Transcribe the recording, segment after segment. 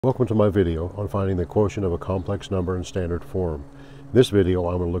Welcome to my video on finding the quotient of a complex number in standard form. In this video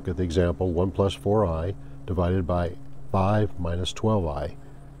I'm going to look at the example 1 plus 4i divided by 5 minus 12i. I'm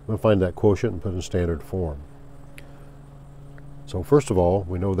going to find that quotient and put it in standard form. So first of all,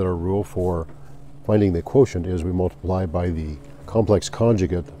 we know that our rule for finding the quotient is we multiply by the complex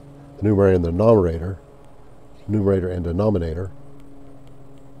conjugate, the numerator and the denominator,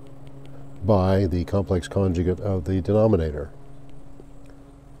 by the complex conjugate of the denominator.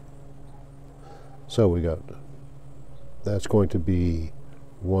 So we got, that's going to be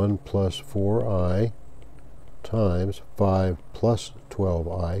 1 plus 4i times 5 plus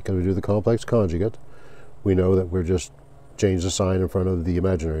 12i. Because we do the complex conjugate, we know that we're just change the sign in front of the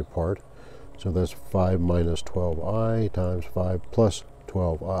imaginary part. So that's 5 minus 12i times 5 plus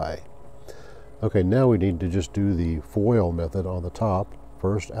 12i. Okay, now we need to just do the FOIL method on the top,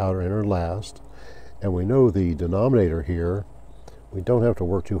 first, outer, inner, last. And we know the denominator here, we don't have to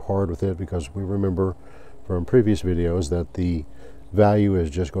work too hard with it because we remember from previous videos that the value is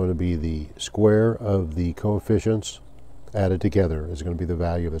just going to be the square of the coefficients added together is going to be the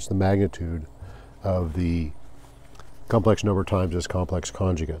value. That's the magnitude of the complex number times its complex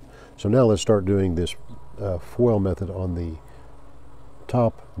conjugate. So now let's start doing this FOIL method on the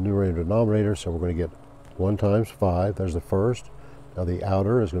top numerator and denominator. So we're going to get 1 times 5, there's the first. Now the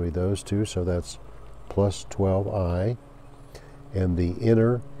outer is going to be those two, so that's plus 12i. And the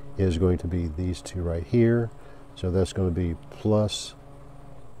inner is going to be these two right here. So that's going to be plus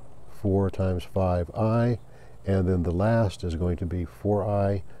 4 times 5i. And then the last is going to be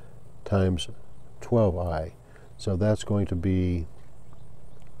 4i times 12i. So that's going to be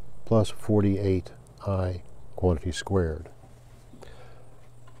plus 48i quantity squared.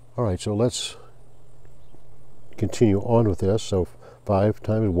 All right, so let's continue on with this. So 5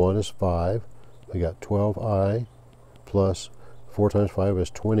 times 1 is 5. We got 12i plus 4 times 5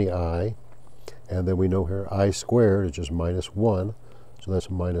 is 20i, and then we know here I squared is just minus 1, so that's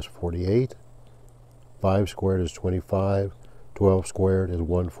minus 48. 5 squared is 25, 12 squared is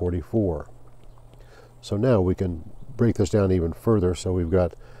 144. So now we can break this down even further. So we've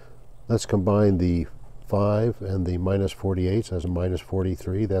got, let's combine the 5 and the minus 48, so that's a minus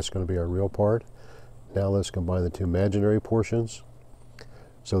 43, that's going to be our real part. Now let's combine the two imaginary portions.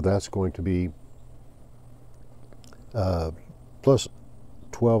 So that's going to be plus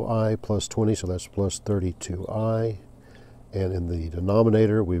 12i plus 20, so that's plus 32i. And in the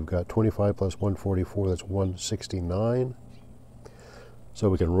denominator, we've got 25 plus 144, that's 169. So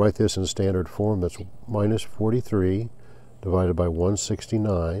we can write this in standard form. That's minus 43 divided by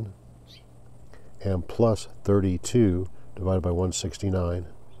 169 and plus 32 divided by 169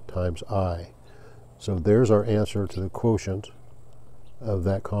 times I. So there's our answer to the quotient of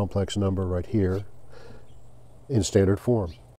that complex number right here in standard form.